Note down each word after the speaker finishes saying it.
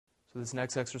So this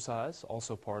next exercise,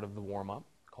 also part of the warm-up,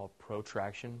 called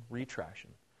Protraction Retraction.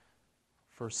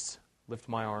 First, lift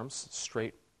my arms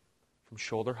straight from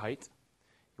shoulder height.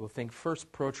 You will think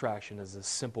first protraction is a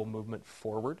simple movement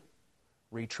forward.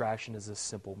 Retraction is a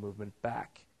simple movement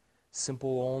back.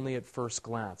 Simple only at first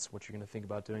glance. What you're going to think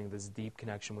about doing is this deep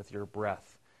connection with your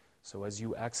breath. So as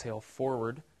you exhale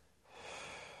forward,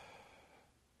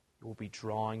 you will be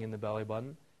drawing in the belly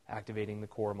button, activating the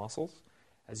core muscles.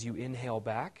 As you inhale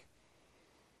back,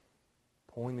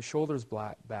 pulling the shoulders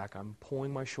back, I'm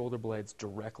pulling my shoulder blades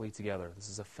directly together. This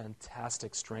is a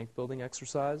fantastic strength building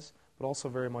exercise, but also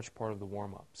very much part of the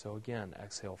warm-up. So again,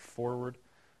 exhale forward,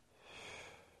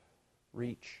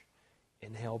 reach,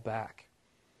 inhale back,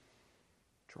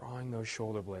 drawing those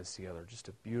shoulder blades together. Just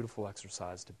a beautiful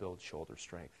exercise to build shoulder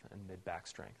strength and mid-back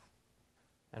strength.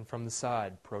 And from the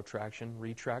side, protraction,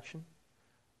 retraction.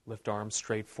 Lift arms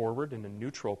straight forward in a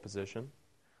neutral position.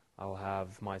 I'll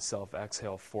have myself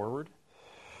exhale forward.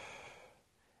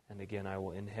 And again, I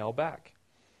will inhale back.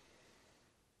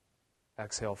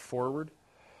 Exhale forward,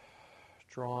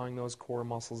 drawing those core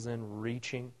muscles in,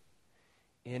 reaching.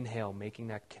 Inhale, making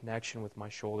that connection with my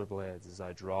shoulder blades as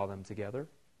I draw them together,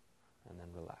 and then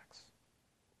relax.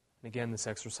 And again, this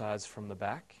exercise from the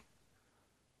back.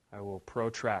 I will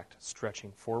protract,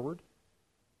 stretching forward,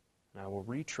 and I will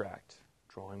retract,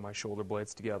 drawing my shoulder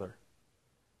blades together.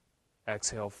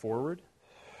 Exhale forward.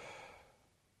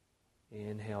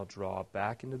 Inhale, draw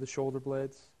back into the shoulder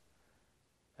blades.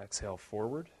 Exhale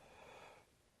forward.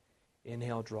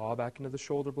 Inhale, draw back into the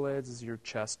shoulder blades as your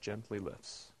chest gently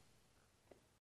lifts.